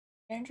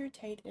Andrew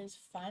Tate is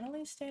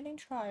finally standing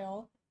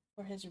trial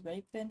for his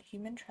rape and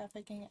human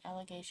trafficking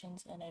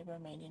allegations in a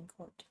Romanian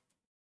court.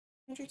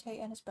 Andrew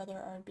Tate and his brother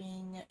are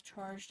being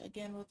charged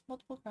again with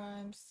multiple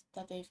crimes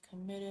that they've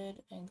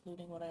committed,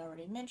 including what I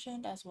already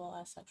mentioned, as well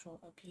as sexual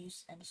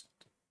abuse and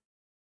assault.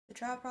 The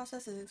trial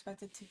process is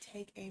expected to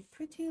take a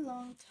pretty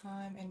long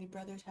time, and the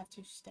brothers have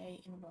to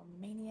stay in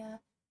Romania,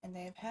 and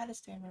they have had to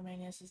stay in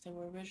Romania since they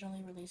were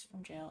originally released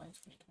from jail in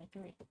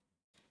 2023.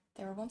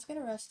 They were once again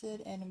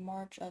arrested in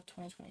March of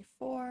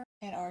 2024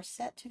 and are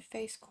set to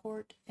face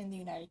court in the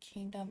United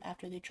Kingdom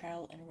after the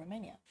trial in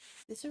Romania.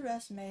 This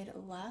arrest made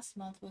last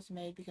month was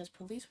made because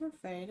police were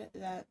afraid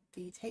that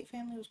the Tate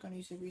family was going to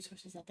use the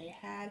resources that they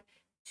had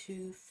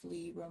to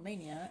flee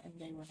Romania, and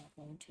they were not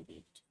going to be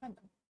able to find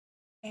them.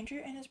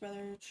 Andrew and his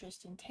brother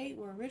Tristan Tate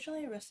were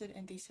originally arrested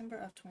in December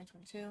of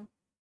 2022,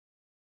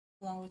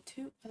 along with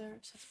two other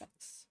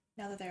suspects.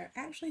 Now that they're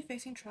actually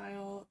facing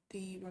trial,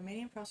 the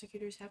Romanian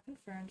prosecutors have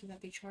confirmed that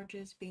the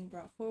charges being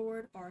brought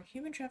forward are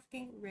human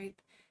trafficking,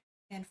 rape,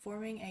 and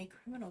forming a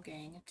criminal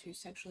gang to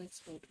sexually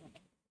exploit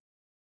women.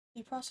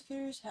 The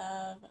prosecutors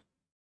have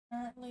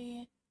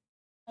currently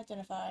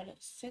identified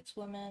 6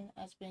 women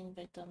as being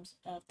victims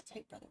of the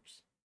Tate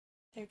brothers.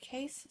 Their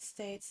case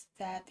states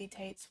that the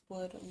Tates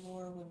would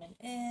lure women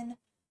in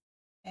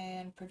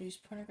and produce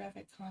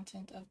pornographic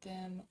content of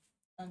them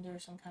under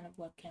some kind of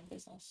webcam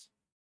business.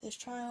 This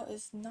trial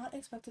is not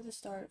expected to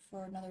start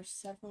for another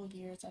several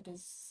years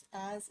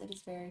as it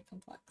is very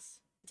complex.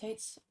 The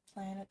Tates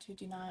plan to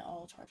deny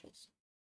all charges.